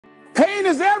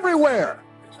pain is everywhere.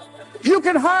 You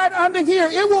can hide under here.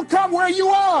 It will come where you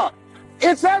are.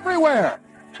 It's everywhere.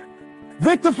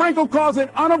 Viktor Frankl calls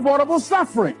it unavoidable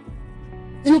suffering.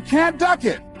 You can't duck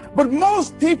it. But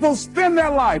most people spend their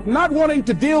life not wanting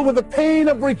to deal with the pain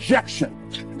of rejection,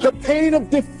 the pain of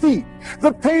defeat,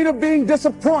 the pain of being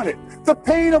disappointed, the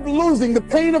pain of losing, the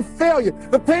pain of failure,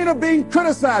 the pain of being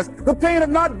criticized, the pain of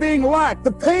not being liked,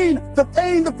 the pain.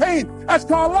 That's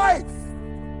called life.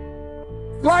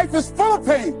 Life is full of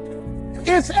pain.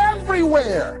 It's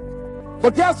everywhere.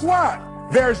 But guess what?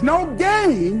 There's no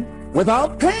gain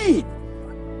without pain.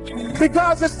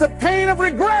 Because it's the pain of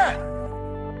regret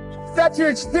that you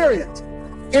experience.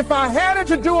 If I had it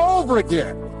to do over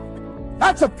again,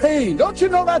 that's a pain. Don't you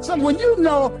know that's something? When you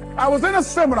know, I was in a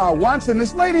seminar once and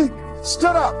this lady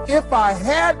stood up. If I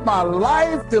had my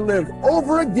life to live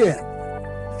over again,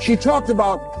 she talked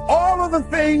about all of the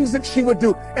things that she would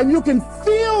do. And you can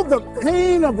feel the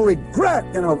pain of regret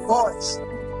in her voice.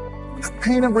 The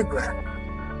pain of regret.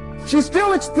 She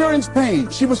still experienced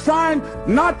pain. She was trying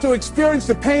not to experience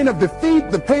the pain of defeat,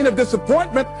 the pain of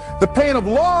disappointment, the pain of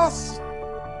loss,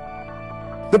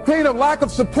 the pain of lack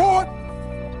of support.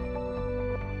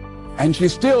 And she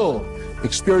still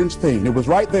experienced pain. It was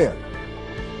right there.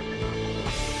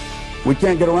 We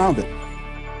can't get around it.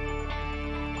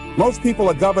 Most people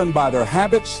are governed by their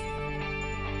habits,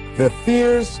 their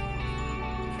fears,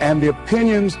 and the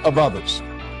opinions of others.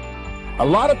 A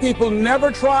lot of people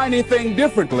never try anything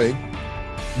differently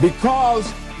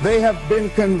because they have been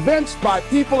convinced by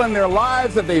people in their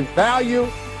lives that they value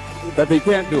that they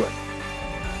can't do it.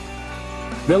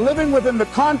 They're living within the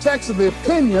context of the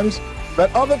opinions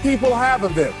that other people have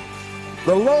of them,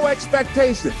 the low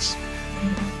expectations.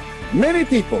 Many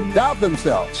people doubt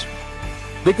themselves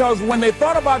because when they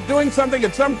thought about doing something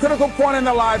at some critical point in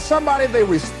their lives, somebody they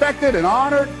respected and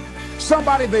honored,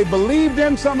 somebody they believed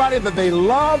in, somebody that they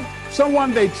loved,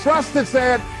 someone they trusted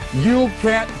said, you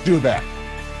can't do that.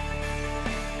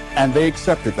 And they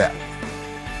accepted that.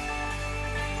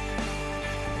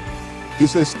 He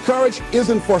says, courage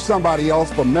isn't for somebody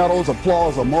else, for medals,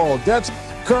 applause, or moral debts.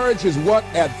 Courage is what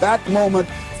at that moment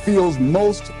feels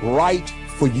most right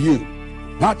for you.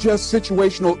 Not just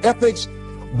situational ethics,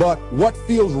 but what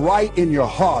feels right in your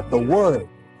heart, the word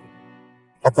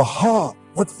of the heart,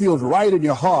 what feels right in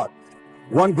your heart.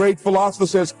 One great philosopher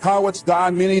says, cowards die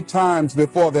many times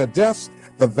before their deaths.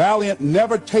 The valiant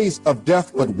never taste of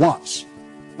death but once.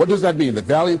 What does that mean? The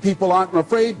valiant people aren't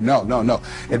afraid? No.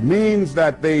 It means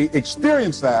that they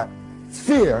experience that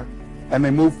fear and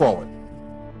they move forward.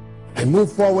 They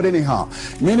move forward anyhow.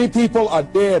 Many people are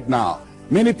dead now.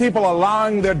 Many people are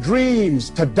allowing their dreams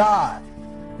to die.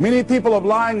 Many people are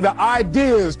allowing the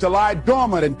ideas to lie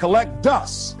dormant and collect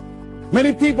dust.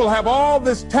 Many people have all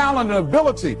this talent and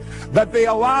ability that they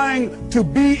are allowing to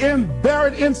be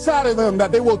buried inside of them,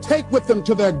 that they will take with them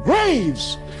to their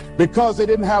graves because they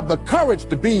didn't have the courage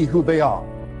to be who they are.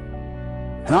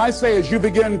 And I say, as you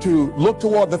begin to look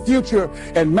toward the future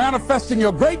and manifesting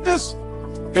your greatness,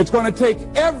 it's going to take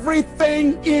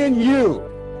everything in you,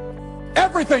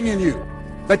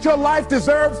 that your life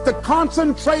deserves the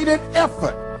concentrated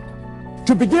effort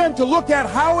to begin to look at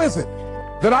how is it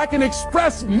that I can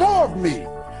express more of me?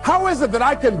 How is it that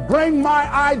I can bring my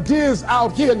ideas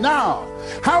out here now?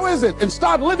 How is it? And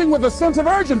start living with a sense of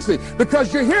urgency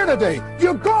because you're here today.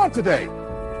 You're gone today.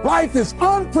 Life is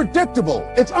unpredictable.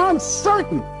 It's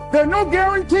uncertain. There are no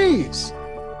guarantees.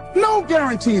 No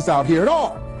guarantees out here at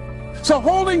all. So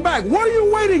holding back, what are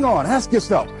you waiting on? Ask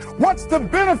yourself, what's the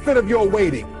benefit of your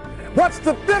waiting? What's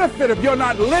the benefit of your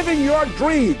not living your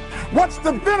dream? What's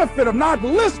the benefit of not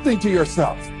listening to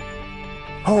yourself?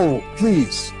 Oh,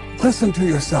 please, listen to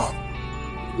yourself.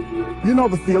 You know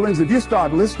the feelings. If you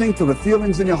start listening to the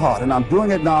feelings in your heart, and I'm doing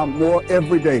it now more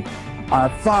every day, I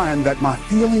find that my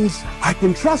feelings, I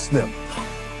can trust them.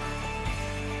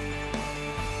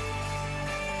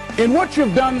 In what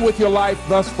you've done with your life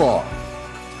thus far,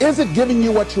 is it giving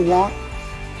you what you want?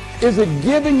 Is it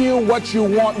giving you what you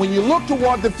want? When you look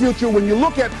toward the future, when you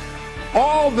look at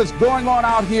all that's going on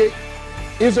out here,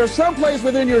 is there some place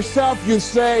within yourself you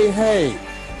say, hey,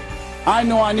 I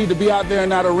know I need to be out there in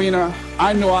that arena.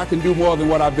 I know I can do more than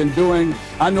what I've been doing.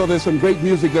 I know there's some great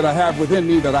music that I have within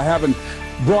me that I haven't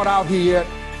brought out here yet.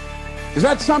 Is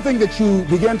that something that you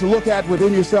begin to look at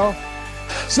within yourself?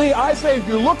 See, I say if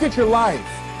you look at your life,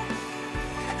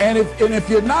 and if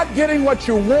you're not getting what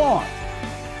you want,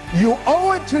 you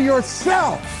owe it to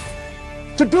yourself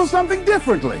to do something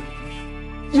differently.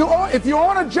 If you're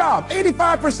on a job,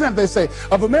 85%, they say,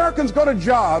 of Americans go to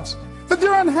jobs that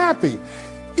they're unhappy.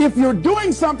 If you're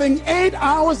doing something 8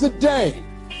 hours a day,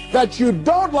 that you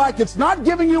don't like, it's not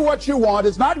giving you what you want,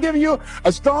 it's not giving you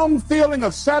a strong feeling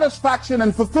of satisfaction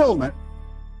and fulfillment,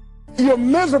 you're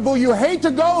miserable, you hate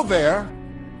to go there,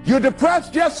 you're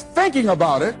depressed just thinking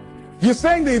about it, you're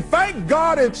saying the "Thank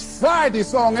God It's Friday"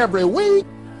 song every week,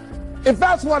 if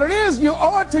that's what it is, you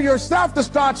owe it to yourself to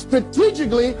start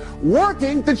strategically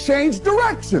working to change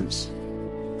directions.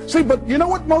 See, but you know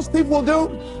what most people will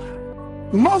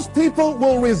do? Most people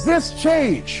will resist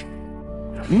change.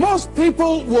 Most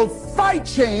people will fight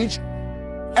change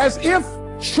as if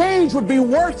change would be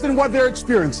worse than what they're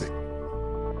experiencing.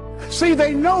 See,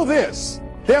 they know this.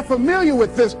 They're familiar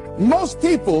with this. Most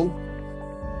people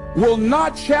will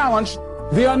not challenge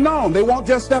the unknown. They won't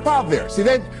just step out there. See,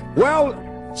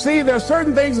 there's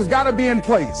certain things that's got to be in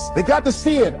place. They got to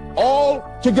see it all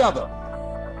together.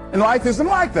 And life isn't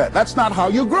like that. That's not how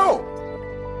you grow.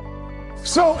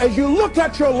 So as you look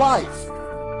at your life,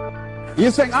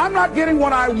 you're saying, I'm not getting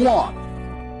what I want.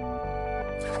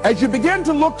 As you begin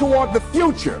to look toward the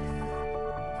future,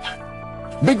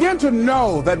 begin to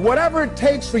know that whatever it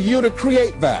takes for you to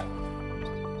create that,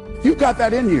 you've got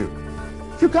that in you.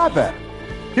 You've got that.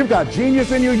 You've got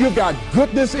genius in you. You've got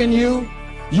goodness in you.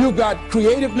 You've got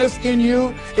creativeness in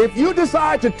you. If you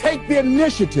decide to take the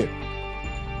initiative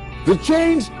to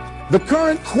change the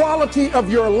current quality of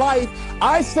your life,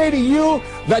 I say to you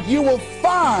that you will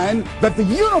find that the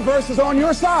universe is on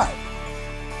your side,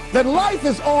 that life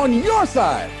is on your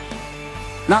side.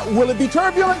 Now, will it be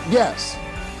turbulent? Yes.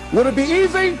 Will it be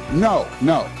easy? No,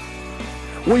 no.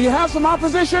 Will you have some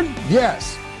opposition?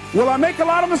 Yes. Will I make a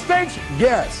lot of mistakes?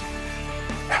 Yes.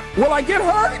 Will I get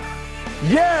hurt?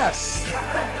 Yes.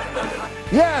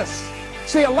 Yes.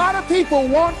 See, a lot of people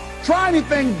won't try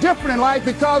anything different in life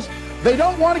because they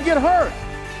don't want to get hurt.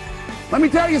 Let me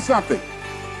tell you something.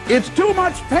 It's too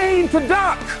much pain to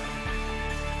duck.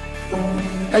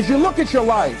 As you look at your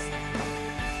life,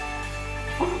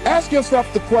 ask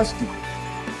yourself the question,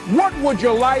 what would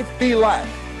your life be like?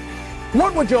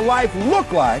 What would your life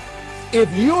look like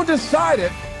if you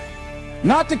decided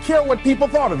not to care what people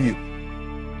thought of you?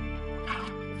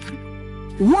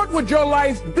 What would your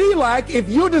life be like if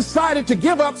you decided to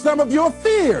give up some of your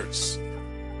fears?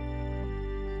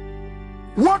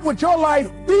 What would your life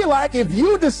be like if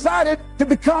you decided to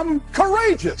become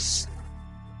courageous?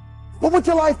 What would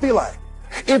your life be like?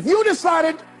 If you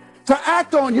decided to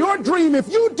act on your dream,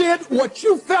 if you did what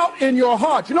you felt in your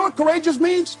heart. You know what courageous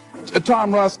means?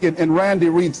 Tom Ruskin and Randy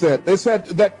Reed said, they said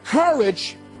that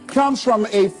courage comes from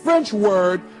a French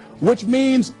word which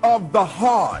means of the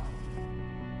heart.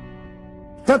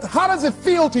 But how does it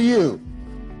feel to you?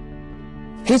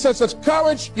 He says it's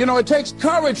courage, you know, it takes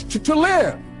courage to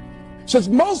live. Says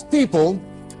most people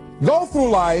go through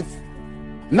life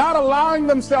not allowing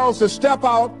themselves to step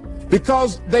out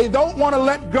because they don't want to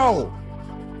let go.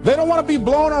 They don't want to be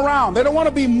blown around. They don't want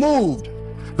to be moved.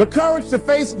 The courage to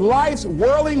face life's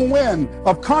whirling wind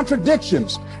of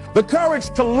contradictions. The courage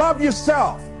to love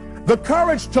yourself. The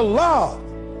courage to love.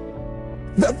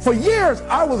 For years,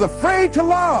 I was afraid to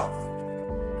love.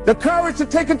 The courage to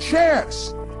take a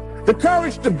chance. The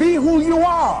courage to be who you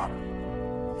are.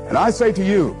 And I say to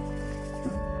you,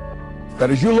 that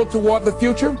as you look toward the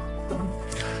future,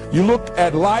 you look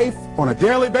at life on a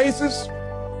daily basis,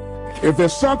 if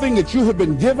there's something that you have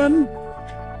been given,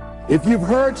 if you've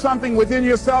heard something within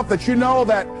yourself that you know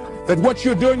that what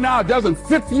you're doing now doesn't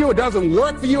fit for you, it doesn't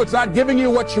work for you, it's not giving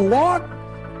you what you want,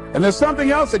 and there's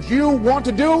something else that you want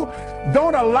to do,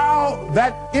 don't allow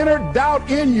that inner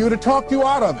doubt in you to talk you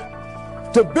out of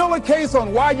it, to build a case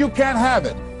on why you can't have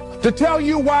it, to tell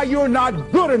you why you're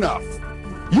not good enough.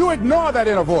 You ignore that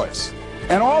inner voice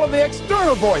and all of the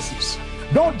external voices.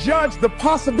 Don't judge the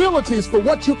possibilities for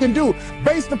what you can do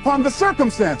based upon the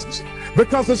circumstances,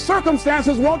 because the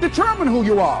circumstances won't determine who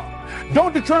you are.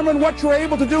 Don't determine what you're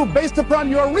able to do based upon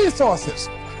your resources.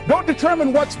 Don't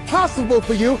determine what's possible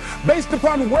for you based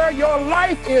upon where your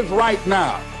life is right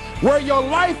now. Where your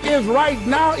life is right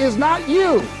now is not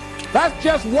you. That's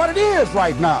just what it is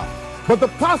right now. But the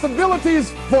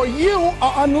possibilities for you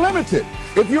are unlimited.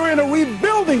 If you're in a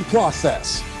rebuilding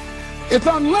process, it's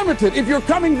unlimited. If you're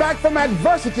coming back from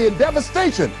adversity and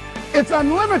devastation, it's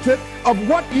unlimited of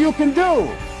what you can do.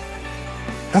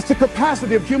 That's the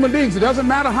capacity of human beings. It doesn't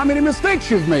matter how many mistakes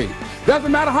you've made. It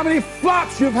doesn't matter how many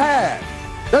flops you've had.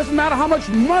 It doesn't matter how much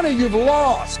money you've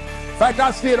lost. In fact,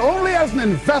 I see it only as an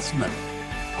investment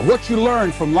of what you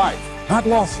learn from life. Not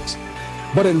losses,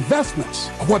 but investments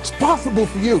of what's possible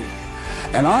for you.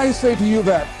 And I say to you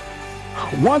that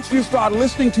once you start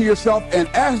listening to yourself and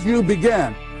as you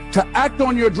begin to act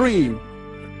on your dream,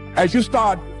 as you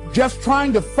start just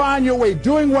trying to find your way,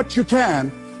 doing what you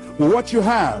can with what you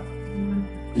have,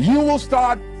 you will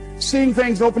start seeing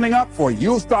things opening up for you.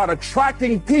 You'll start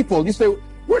attracting people. You say,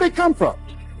 where'd they come from?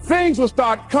 Things will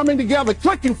start coming together,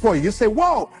 clicking for you. You say,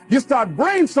 whoa. You start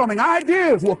brainstorming.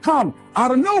 Ideas will come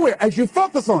out of nowhere as you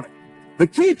focus on it. The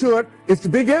key to it is to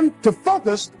begin to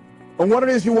focus on what it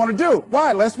is you want to do.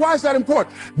 Why, Les? Why is that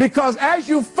important? Because as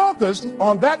you focus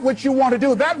on that which you want to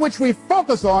do, that which we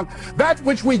focus on, that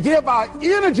which we give our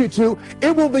energy to,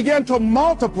 it will begin to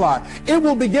multiply. It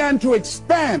will begin to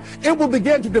expand. It will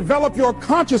begin to develop your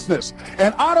consciousness.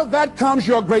 And out of that comes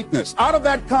your greatness. Out of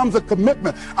that comes a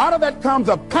commitment. Out of that comes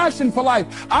a passion for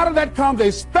life. Out of that comes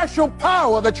a special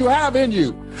power that you have in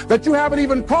you that you haven't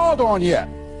even called on yet.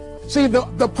 See,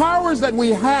 the powers that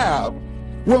we have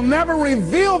will never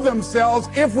reveal themselves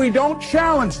if we don't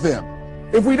challenge them,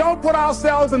 if we don't put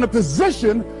ourselves in a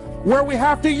position where we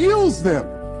have to use them.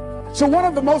 So one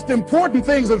of the most important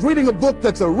things is reading a book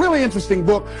that's a really interesting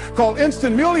book called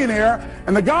Instant Millionaire,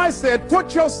 and the guy said,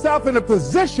 put yourself in a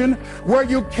position where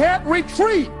you can't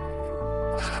retreat,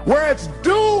 where it's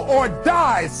do or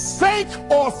die, sink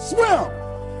or swim.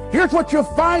 Here's what you'll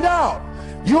find out.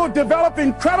 You'll develop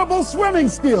incredible swimming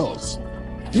skills.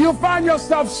 You'll find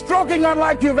yourself stroking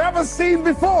unlike you've ever seen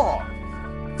before.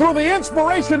 Through the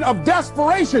inspiration of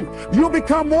desperation, you'll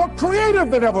become more creative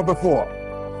than ever before.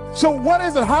 So what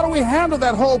is it? How do we handle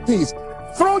that whole piece?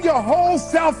 Throw your whole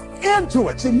self into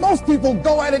it. See, most people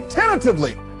go at it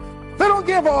tentatively. They don't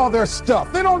give all their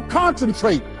stuff. They don't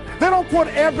concentrate. They don't put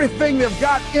everything they've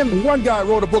got in. One guy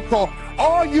wrote a book called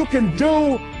All You Can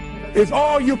Do Is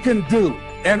All You Can Do.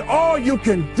 And all you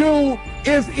can do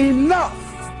is enough.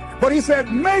 But he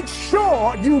said, make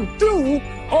sure you do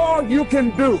all you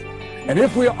can do. And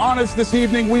if we're honest this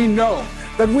evening, we know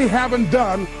that we haven't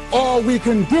done all we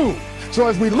can do. So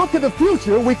as we look at the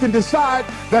future, we can decide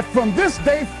that from this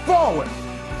day forward,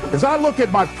 as I look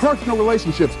at my personal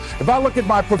relationships, if I look at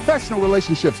my professional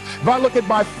relationships, if I look at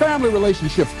my family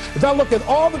relationships, if I look at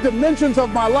all the dimensions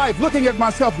of my life, looking at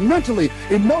myself mentally,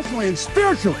 emotionally, and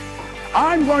spiritually,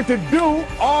 I'm going to do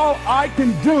all I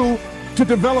can do to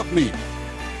develop me,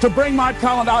 to bring my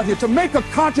talent out here, to make a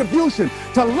contribution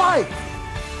to life.